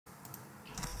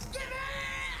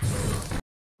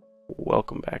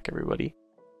welcome back everybody.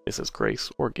 This is Grace,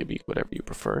 or Gibby, whatever you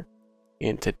prefer.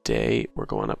 And today we're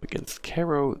going up against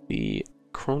Kero, the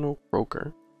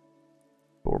Croaker.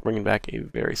 But we're bringing back a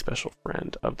very special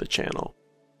friend of the channel,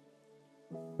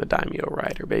 the Daimyo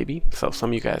Rider, baby. So some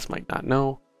of you guys might not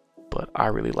know, but I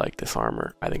really like this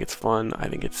armor. I think it's fun, I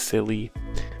think it's silly,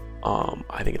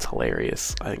 I think it's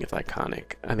hilarious, I think it's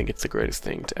iconic, I think it's the greatest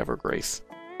thing to ever grace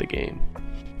the game.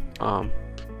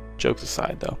 Jokes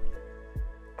aside though,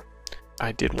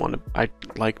 I'd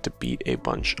like to beat a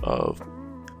bunch of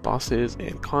bosses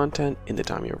and content in the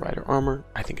Daimyo Rider armor.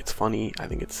 I think it's funny, I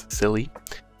think it's silly.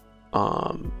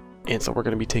 And so we're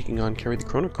going to be taking on Kero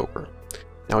the Croaker.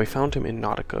 Now we found him in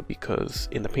Nautica because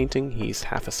in the painting he's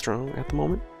half as strong at the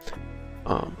moment.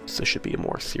 So it should be a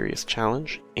more serious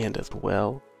challenge, and as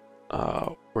well,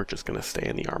 we're just going to stay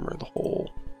in the armor the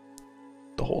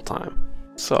whole time.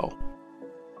 So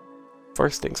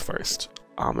first things first,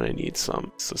 I'm going to need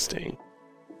some sustain.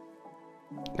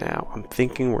 Now, I'm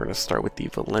thinking we're going to start with the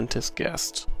Valentis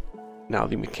Guest. Now,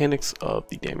 the mechanics of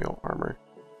the Daimyo armor,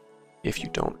 if you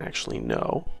don't actually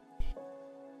know.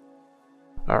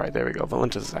 Alright, there we go.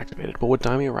 Valentis is activated. But what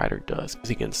Daimyo Rider does is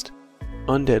against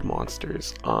undead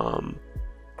monsters,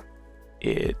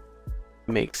 it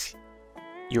makes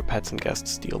your pets and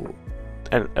guests deal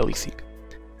at least seek.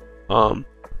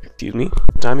 Excuse me.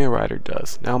 Daimyo Rider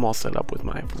does. Now I'm all set up with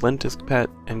my Valentis pet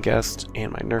and guest,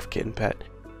 and my Nerf Kitten pet,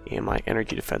 and my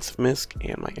energy defensive misc,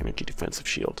 and my energy defensive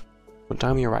shield. What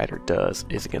Daimyo Rider does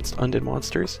is against undead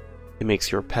monsters, it makes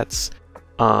your pets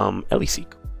Ellie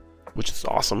seek, which is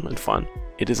awesome and fun.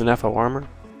 It is an FO armor,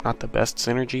 not the best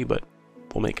synergy, but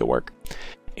we'll make it work.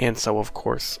 And so of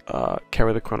course,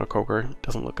 Kero the Croaker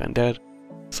doesn't look undead,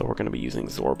 so we're going to be using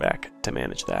Zorbak to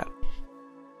manage that.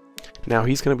 Now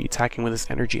he's going to be attacking with his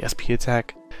energy SP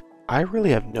attack. I really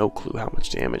have no clue how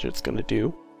much damage it's going to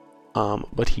do.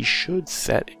 But he should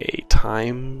set a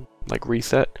time, like,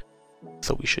 reset,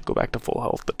 so we should go back to full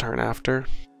health the turn after.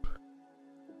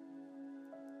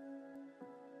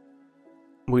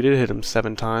 We did hit him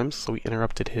 7 times, so we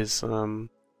interrupted his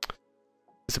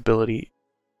ability.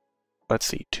 Let's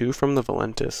see, 2 from the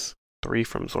Valentis, 3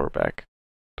 from Zorbak,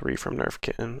 3 from Nerf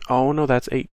Kitten. Oh no, that's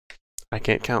 8. I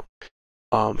can't count.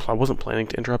 So I wasn't planning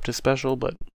to interrupt his special,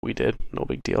 but we did, no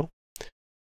big deal.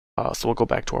 So we'll go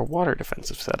back to our water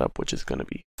defensive setup, which is going to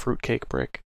be Fruitcake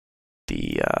Brick,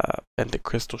 and the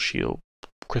Crystal Shield,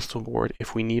 Crystal Board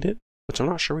if we need it, which I'm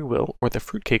not sure we will, or the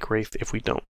Fruitcake Wraith if we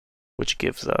don't, which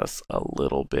gives us a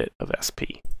little bit of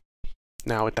SP.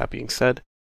 Now with that being said,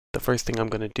 the first thing I'm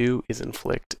going to do is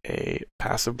inflict a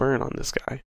passive burn on this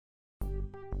guy.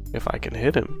 If I can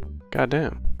hit him,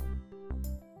 goddamn.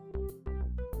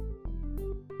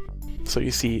 So you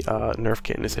see Nerf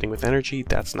Kitten is hitting with energy,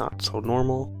 that's not so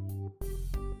normal.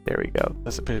 There we go,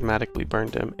 that's automatically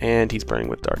burned him, and he's burning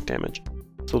with dark damage.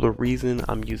 So the reason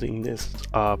I'm using this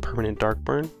permanent dark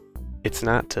burn, it's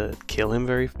not to kill him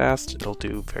very fast, it'll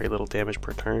do very little damage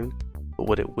per turn, but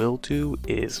what it will do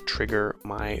is trigger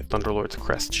my Thunderlord's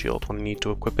Crest shield when I need to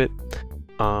equip it.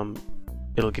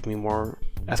 It'll give me more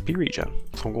SP regen,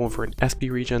 so I'm going for an SP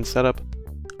regen setup,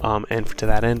 and to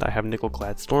that end I have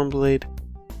Nickel-clad Stormblade,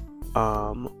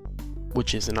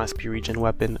 which is an SP regen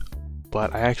weapon,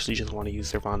 but I actually just want to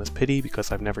use Nirvana's Pity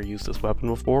because I've never used this weapon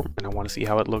before, and I want to see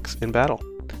how it looks in battle.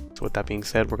 So with that being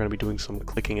said, we're going to be doing some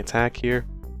clicking attack here.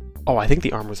 Oh, I think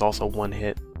the armor is also 1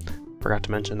 hit. Forgot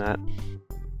to mention that.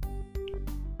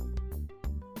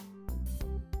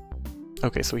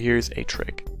 Okay, so here's a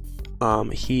trick.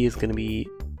 He is going to be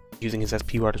using his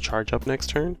SP bar to charge up next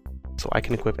turn, so I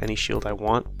can equip any shield I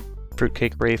want.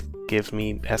 Fruitcake Wraith gives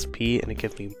me SP, and it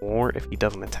gives me more if he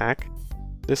doesn't attack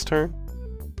this turn.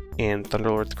 And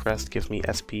Thunderlord's Crest gives me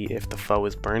SP if the foe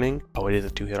is burning. Oh, it is a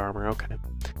 2-hit armor, okay.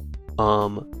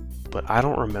 But I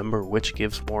don't remember which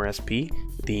gives more SP,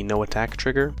 the no attack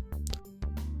trigger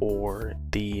or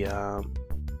the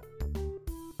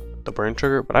burn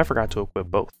trigger, but I forgot to equip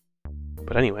both.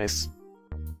 But anyways,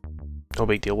 no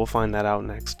big deal, we'll find that out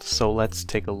next. So let's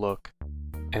take a look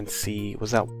and see,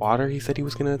 was that water he said he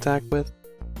was going to attack with?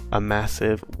 A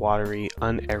massive, watery,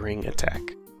 unerring attack.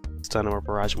 Stun him or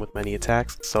barrage him with many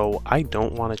attacks. So I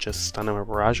don't want to just stun him or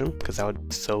barrage him because that would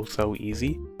be so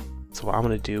easy. So what I'm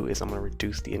going to do is I'm going to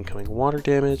reduce the incoming water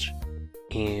damage,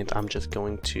 and I'm just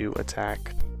going to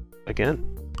attack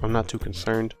again. I'm not too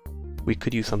concerned. We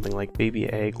could use something like Baby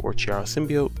Egg or Chiara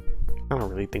Symbiote. I don't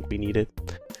really think we need it.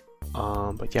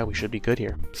 But yeah, we should be good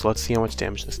here. So let's see how much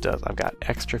damage this does. I've got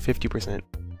extra 50%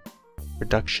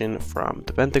 reduction from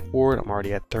the Benthic ward. I'm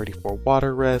already at 34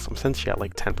 water res. I'm essentially at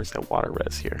like 10% water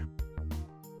res here.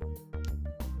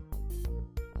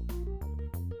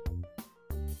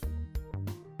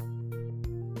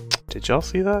 Did y'all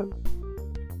see that?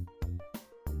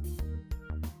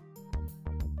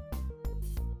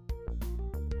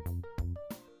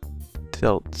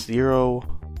 Dealt 0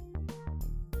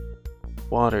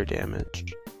 water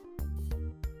damage.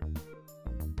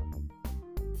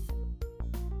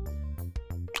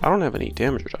 I don't have any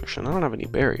damage reduction. I don't have any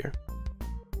barrier.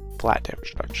 Flat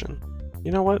damage reduction.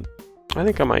 You know what? I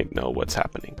think I might know what's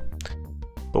happening.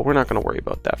 But we're not going to worry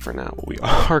about that for now. What we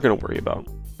are going to worry about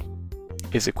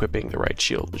is equipping the right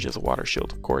shield, which is a water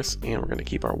shield, of course. And we're going to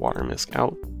keep our water mist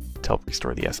out to help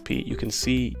restore the SP. You can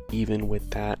see even with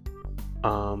that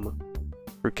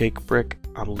fruitcake brick,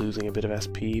 I'm losing a bit of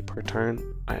SP per turn.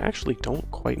 I actually don't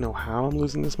quite know how I'm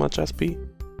losing this much SP.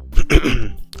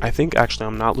 I think actually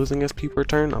I'm not losing SP per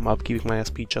turn. I'm upkeeping my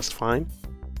SP just fine.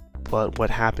 But what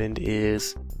happened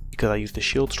is, because I used the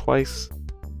shields twice,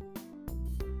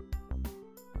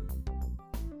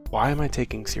 why am I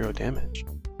taking 0 damage?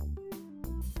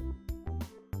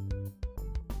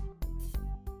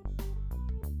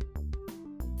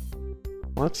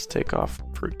 Let's take off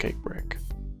fruitcake brick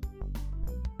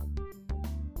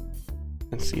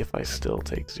and see if I still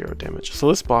take 0 damage. So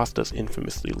this boss does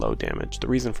infamously low damage. The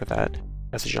reason for that,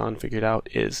 as Jean figured out,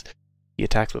 is he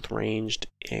attacks with ranged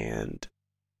and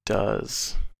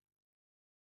does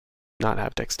not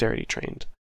have dexterity trained.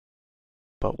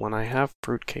 But when I have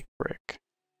fruitcake brick,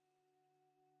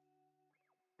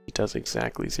 he does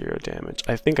exactly 0 damage.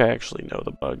 I think I actually know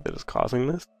the bug that is causing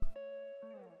this.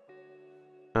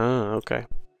 Ah, okay.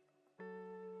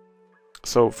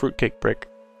 So fruitcake brick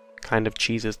kind of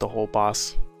cheeses the whole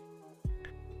boss.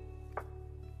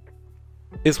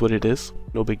 Is what it is.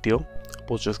 No big deal.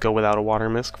 We'll just go without a water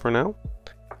mist for now.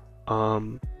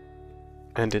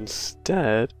 And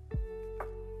instead,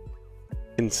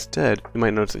 you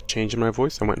might notice a change in my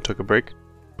voice. I went and took a break,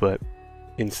 but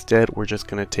instead we're just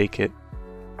gonna take it.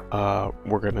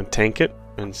 We're gonna tank it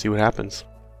and see what happens.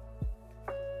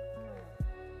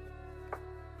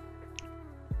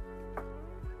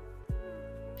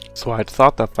 So I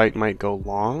thought that fight might go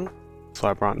long, so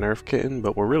I brought Nerf Kitten,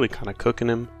 but we're really kind of cooking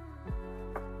him.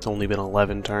 It's only been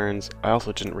 11 turns. I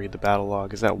also didn't read the battle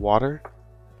log. Is that water?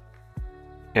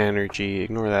 Energy.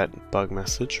 Ignore that bug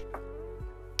message.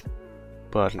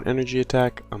 But an energy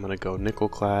attack. I'm going to go Nickel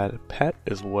Clad Pet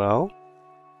as well.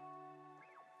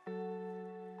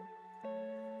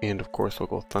 And of course we'll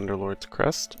go Thunderlord's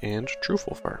Crest and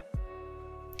Truffle Fur.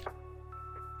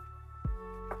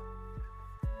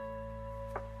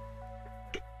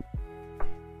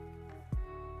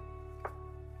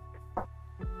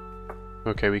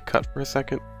 Okay, we cut for a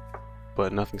second,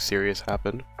 but nothing serious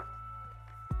happened.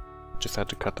 Just had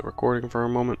to cut the recording for a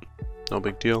moment. No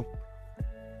big deal.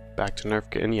 Back to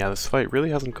Nerf Kitten. Yeah, this fight really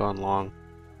hasn't gone long.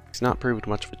 He's not proved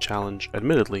much of a challenge,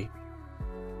 admittedly.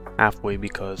 Halfway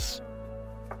because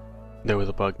there was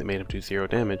a bug that made him do 0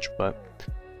 damage, but...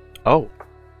 Oh!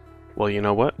 Well, you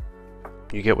know what?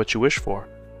 You get what you wish for.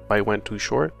 Fight went too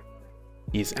short.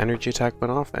 His energy attack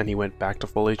went off, and he went back to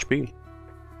full HP.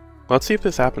 Let's see if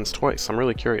this happens twice. I'm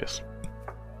really curious.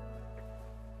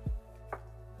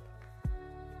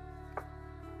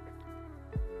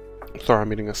 Sorry,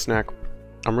 I'm eating a snack.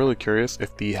 I'm really curious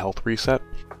if the health reset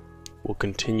will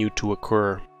continue to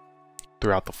occur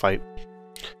throughout the fight.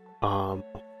 And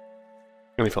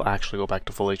if he'll actually go back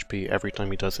to full HP every time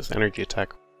he does his energy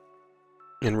attack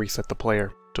and reset the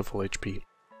player to full HP.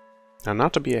 Now,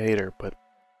 not to be a hater, but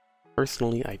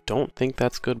personally, I don't think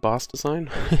that's good boss design.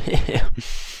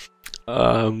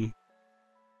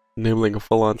 Enabling a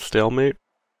full-on stalemate.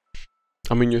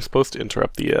 I mean, you're supposed to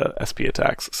interrupt the SP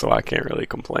attacks, so I can't really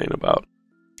complain about,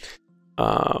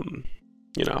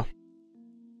 you know,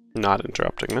 not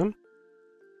interrupting them.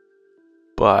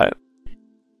 But,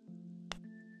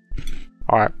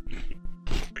 alright,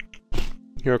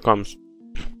 here it comes.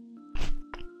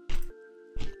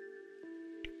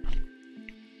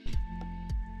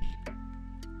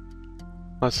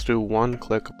 Let's do 1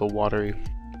 click of the watery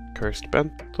Cursed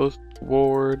Benthos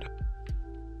Ward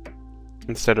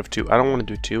instead of 2. I don't want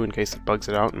to do 2 in case it bugs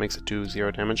it out and makes it do 0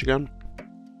 damage again.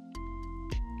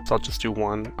 So I'll just do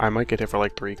 1. I might get hit for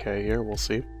like 3k here, we'll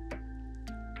see.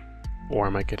 Or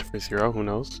I might get hit for 0, who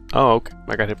knows. Oh, okay,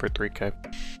 I got hit for 3k.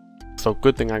 So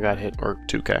good thing I got hit, or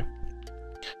 2k.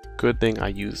 Good thing I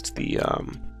used the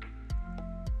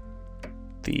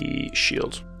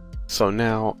shield. So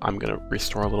now I'm going to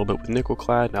restore a little bit with Nickel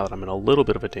Clad now that I'm in a little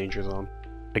bit of a danger zone.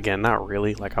 Again, not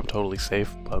really, like I'm totally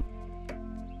safe, but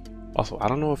also I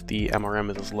don't know if the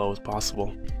MRM is as low as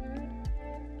possible.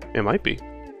 It might be.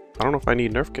 I don't know if I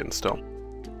need Nerf Kitten still.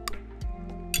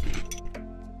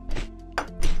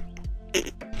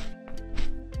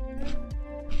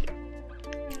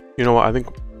 You know what, I think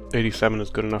 87 is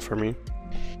good enough for me.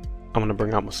 I'm gonna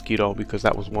bring out Mosquito because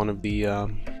that was one of the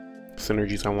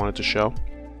synergies I wanted to show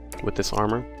with this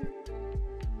armor.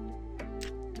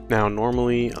 Now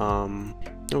normally,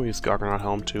 we use Gargonaut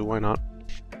Helm too, why not?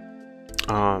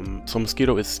 So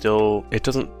Mosquito is still, it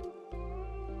doesn't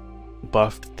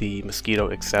buff the Mosquito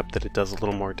except that it does a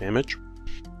little more damage.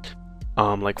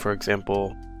 Like for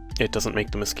example, it doesn't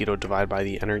make the Mosquito divide by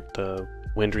the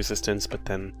wind resistance, but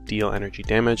then deal energy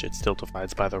damage. It still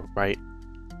divides by the right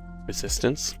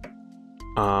resistance.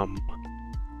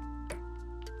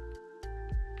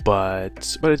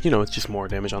 But you know, it's just more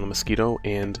damage on the Mosquito,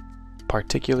 and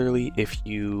particularly if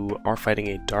you are fighting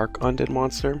a dark undead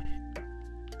monster.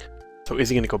 So is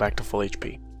he going to go back to full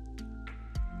HP?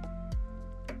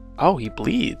 Oh, he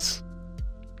bleeds.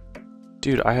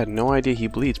 Dude, I had no idea he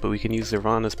bleeds, but we can use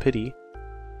Nirvana's Pity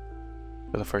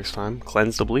for the first time.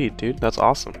 Cleanse the bleed, dude. That's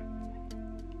awesome.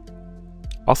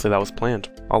 I'll say that was planned.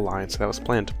 I'll lie and say that was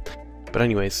planned. But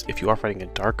anyways, if you are fighting a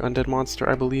dark undead monster,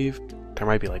 I believe, there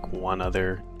might be like one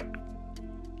other.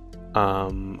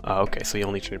 Okay, so you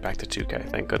only turn it back to 2k,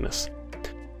 thank goodness.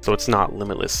 So it's not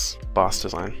limitless boss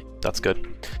design. That's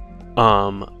good.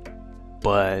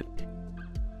 But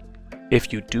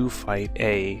if you do fight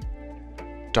a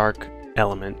dark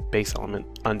element, base element,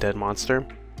 undead monster,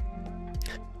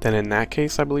 then in that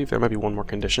case, I believe there might be one more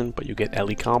condition, but you get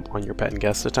Ellie comp on your pet and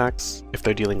guest attacks if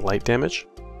they're dealing light damage.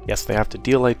 Yes, they have to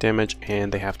deal light damage,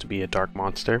 and they have to be a dark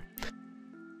monster.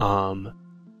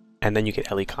 And then you get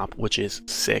Ellie comp, which is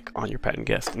sick on your pet and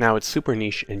guest. Now, it's super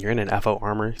niche, and you're in an FO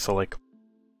armor, so like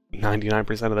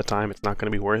 99% of the time, it's not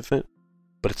going to be worth it.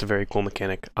 But it's a very cool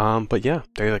mechanic. But yeah,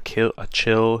 there's a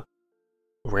chill,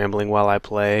 rambling while I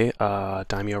play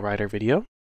Daimyo Rider video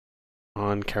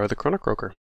on Kero the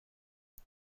Croaker.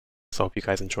 So I hope you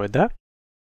guys enjoyed that.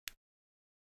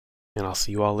 And I'll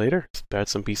see you all later. Spread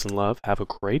some peace and love. Have a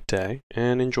great day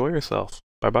and enjoy yourself.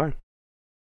 Bye bye.